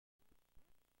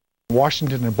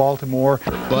Washington and Baltimore.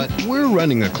 But we're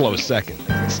running a close second.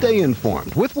 Stay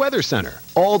informed with Weather Center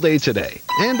all day today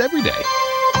and every day.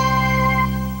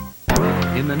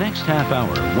 In the next half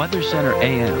hour, Weather Center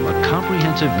AM, a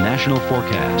comprehensive national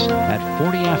forecast. At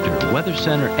 40 after, Weather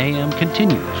Center AM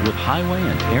continues with highway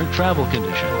and air travel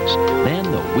conditions. Then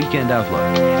the weekend outlook.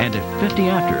 And at 50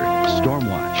 after, Storm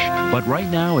Watch. But right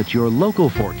now, it's your local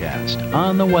forecast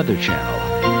on the Weather Channel.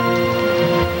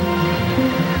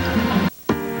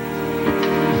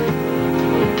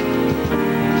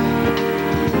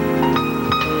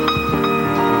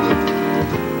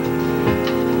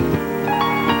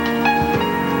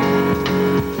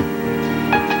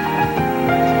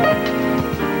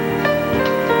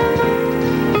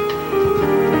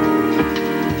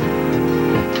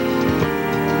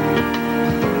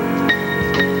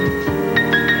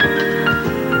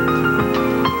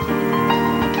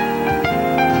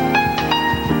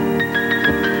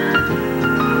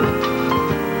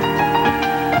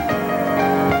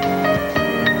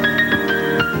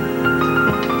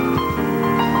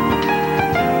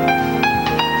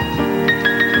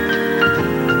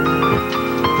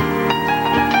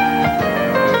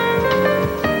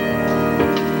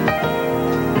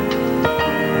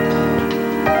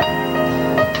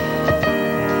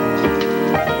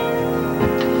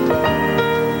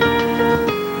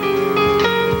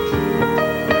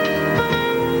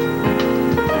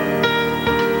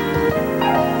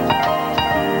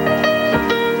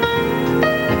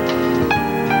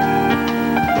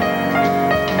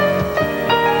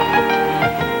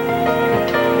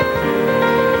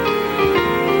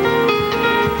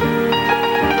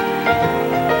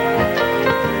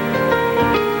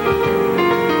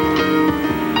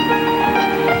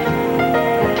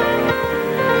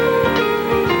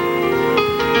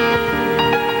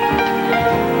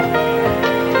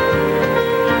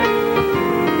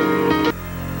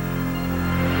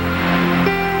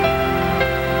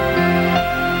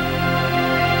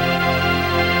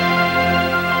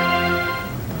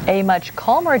 A much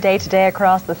calmer day today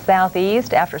across the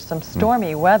southeast after some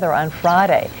stormy weather on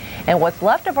Friday. And what's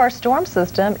left of our storm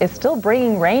system is still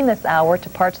bringing rain this hour to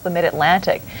parts of the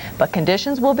mid-Atlantic. But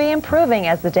conditions will be improving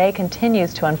as the day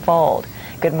continues to unfold.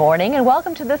 Good morning and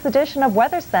welcome to this edition of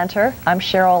Weather Center. I'm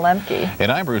Cheryl Lemke.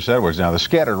 And I'm Bruce Edwards. Now, the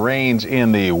scattered rains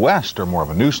in the west are more of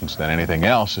a nuisance than anything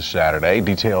else this Saturday.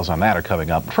 Details on that are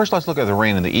coming up. First, let's look at the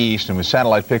rain in the east. And the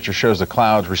satellite picture shows the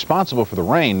clouds responsible for the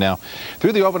rain. Now,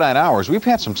 through the overnight hours, we've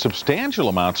had some substantial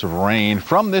amounts of rain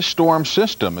from this storm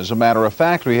system. As a matter of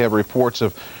fact, we have reports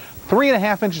of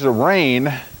 3.5 inches of rain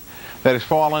that has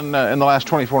fallen in the last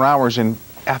 24 hours in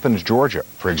Athens, Georgia,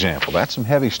 for example. That's some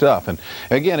heavy stuff. And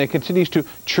again, it continues to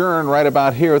churn right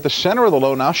about here at the center of the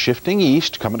low, now shifting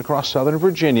east, coming across southern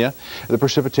Virginia. The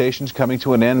precipitation's coming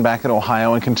to an end back in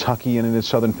Ohio and Kentucky and in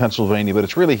southern Pennsylvania, but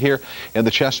it's really here in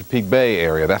the Chesapeake Bay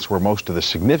area. That's where most of the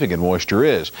significant moisture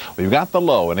is. We've got the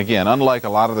low, and again, unlike a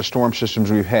lot of the storm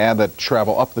systems we've had that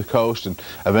travel up the coast and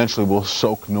eventually will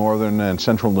soak northern and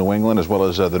central New England as well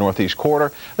as the northeast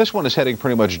quarter, this one is heading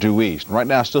pretty much due east. Right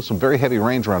now, still some very heavy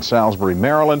rains around Salisbury,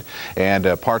 Maryland, and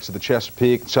parts of the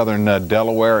Chesapeake, southern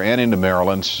Delaware, and into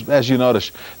Maryland. As you notice,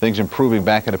 things improving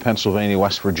back into Pennsylvania,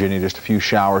 West Virginia, just a few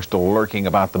showers still lurking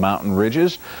about the mountain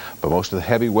ridges, but most of the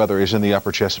heavy weather is in the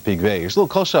upper Chesapeake Bay. Here's a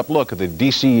little close-up look at the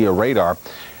D.C. radar.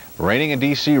 Raining in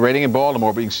D.C., raining in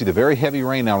Baltimore, but you can see the very heavy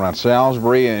rain now around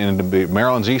Salisbury and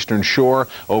Maryland's eastern shore,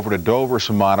 over to Dover,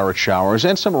 some moderate showers,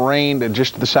 and some rain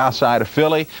just to the south side of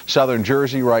Philly, southern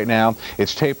Jersey right now.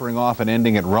 It's tapering off and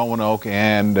ending at Roanoke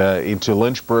and into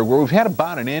Lynchburg, where we've had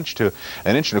about an inch to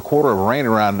an inch and a quarter of rain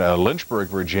around Lynchburg,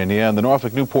 Virginia, and the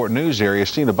Norfolk Newport News area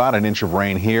seen about an inch of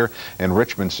rain here, and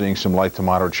Richmond seeing some light to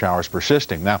moderate showers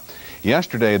persisting. Now,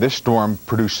 yesterday, this storm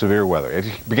produced severe weather. It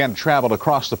began to travel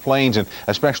across the plains, and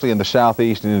especially in the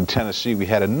southeast and in Tennessee, we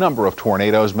had a number of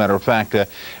tornadoes. Matter of fact,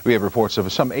 we have reports of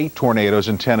some 8 tornadoes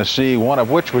in Tennessee, one of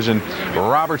which was in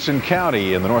Robertson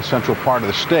County in the north central part of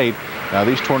the state. Now,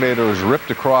 these tornadoes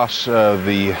ripped across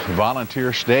the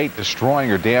volunteer state, destroying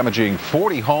or damaging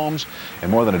 40 homes and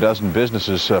more than a dozen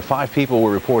businesses. 5 people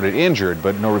were reported injured,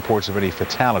 but no reports of any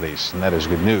fatalities, and that is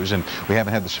good news. And we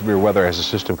haven't had the severe weather as the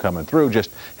system coming through,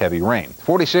 just heavy rain.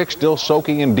 46 still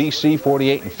soaking in D.C.,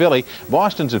 48 in Philly.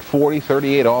 Boston's at 40,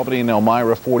 38 Albany and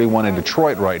Elmira, 41 in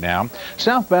Detroit right now.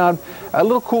 Southbound, A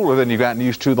little cooler than you've gotten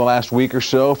used to the last week or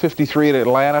so. 53 in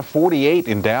Atlanta, 48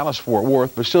 in Dallas-Fort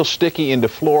Worth, but still sticky into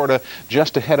Florida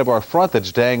just ahead of our front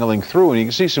that's dangling through. And you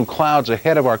can see some clouds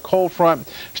ahead of our cold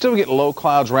front. Still get low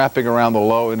clouds wrapping around the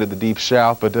low into the deep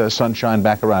south, but sunshine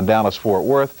back around Dallas-Fort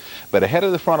Worth. But ahead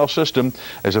of the frontal system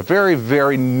is a very,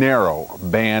 very narrow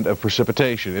band of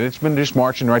precipitation. And it's been just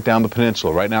marching right down the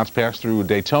peninsula. Right now it's passed through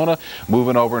Daytona,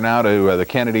 moving over now to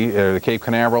the Cape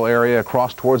Canaveral area,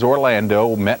 across towards Orlando,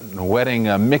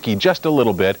 wetting Mickey just a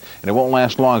little bit, and it won't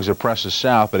last long as it presses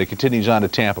south, but it continues on to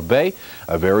Tampa Bay,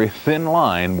 a very thin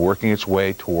line working its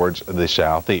way towards the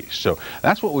southeast. So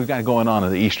that's what we've got going on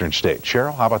in the eastern states.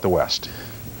 Cheryl, how about the west?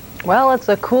 Well, it's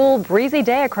a cool, breezy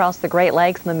day across the Great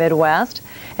Lakes in the Midwest,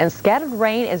 and scattered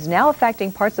rain is now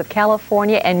affecting parts of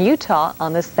California and Utah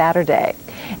on this Saturday.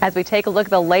 As we take a look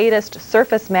at the latest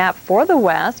surface map for the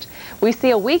west, we see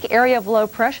a weak area of low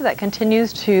pressure that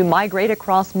continues to migrate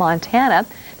across Montana.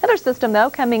 Another system,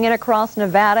 though, coming in across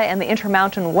Nevada and the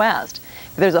Intermountain West.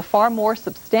 There's a far more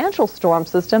substantial storm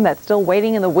system that's still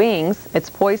waiting in the wings. It's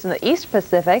poised in the East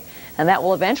Pacific, and that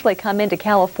will eventually come into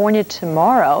California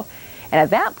tomorrow. And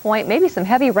at that point, maybe some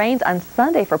heavy rains on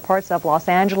Sunday for parts of Los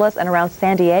Angeles and around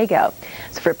San Diego.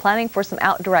 So if you're planning for some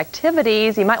outdoor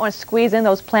activities, you might want to squeeze in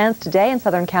those plans today in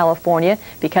Southern California,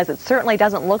 because it certainly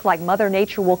doesn't look like Mother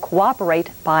Nature will cooperate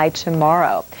by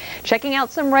tomorrow. Checking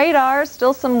out some radars,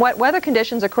 still some wet weather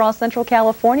conditions across Central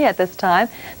California at this time.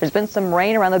 There's been some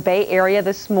rain around the Bay Area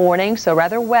this morning, so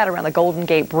rather wet around the Golden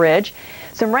Gate Bridge.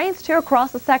 Some rains too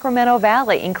across the Sacramento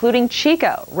Valley, including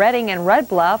Chico, Redding, and Red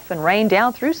Bluff, and rain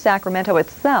down through Sacramento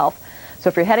itself. So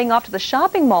if you're heading off to the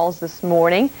shopping malls this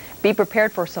morning, be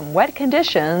prepared for some wet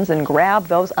conditions and grab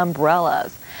those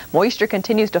umbrellas. Moisture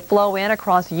continues to flow in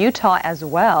across Utah as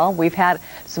well. We've had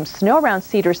some snow around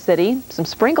Cedar City, some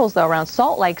sprinkles though around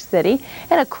Salt Lake City,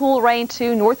 and a cool rain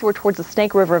too northward towards the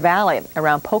Snake River Valley.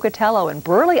 Around Pocatello and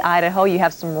Burley, Idaho, you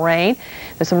have some rain.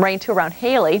 There's some rain too around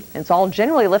Haley. It's all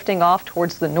generally lifting off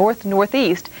towards the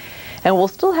northeast, and we'll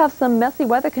still have some messy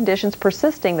weather conditions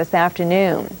persisting this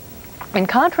afternoon. In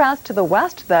contrast to the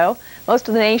west, though, most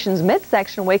of the nation's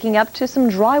midsection waking up to some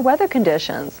dry weather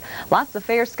conditions. Lots of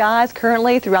fair skies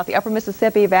currently throughout the upper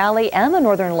Mississippi Valley and the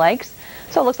northern lakes.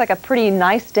 So it looks like a pretty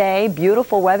nice day,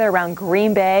 beautiful weather around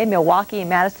Green Bay, Milwaukee,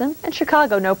 Madison, and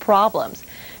Chicago, no problems.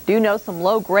 Do note some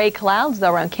low gray clouds,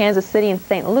 though, around Kansas City and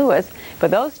St. Louis, but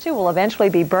those two will eventually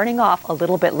be burning off a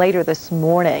little bit later this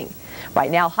morning.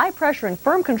 Right now, high pressure and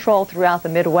firm control throughout the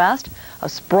Midwest, a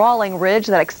sprawling ridge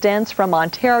that extends from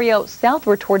Ontario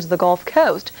southward towards the Gulf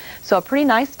Coast. So a pretty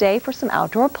nice day for some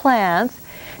outdoor plans.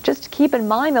 Just keep in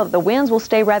mind, though, that the winds will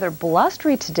stay rather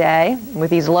blustery today.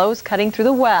 With these lows cutting through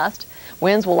the west,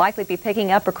 winds will likely be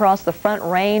picking up across the Front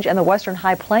Range and the western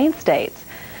High Plains states.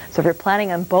 So if you're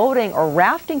planning on boating or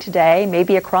rafting today,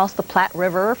 maybe across the Platte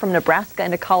River from Nebraska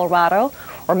into Colorado,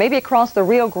 or maybe across the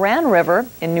Rio Grande River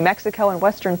in New Mexico and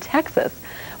western Texas,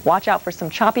 watch out for some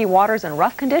choppy waters and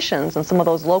rough conditions in some of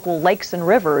those local lakes and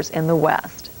rivers in the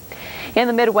west. In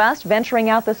the Midwest, venturing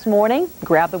out this morning,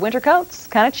 grab the winter coats.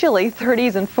 Kind of chilly,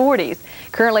 30s and 40s.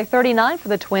 Currently 39 for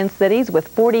the Twin Cities with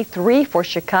 43 for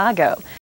Chicago.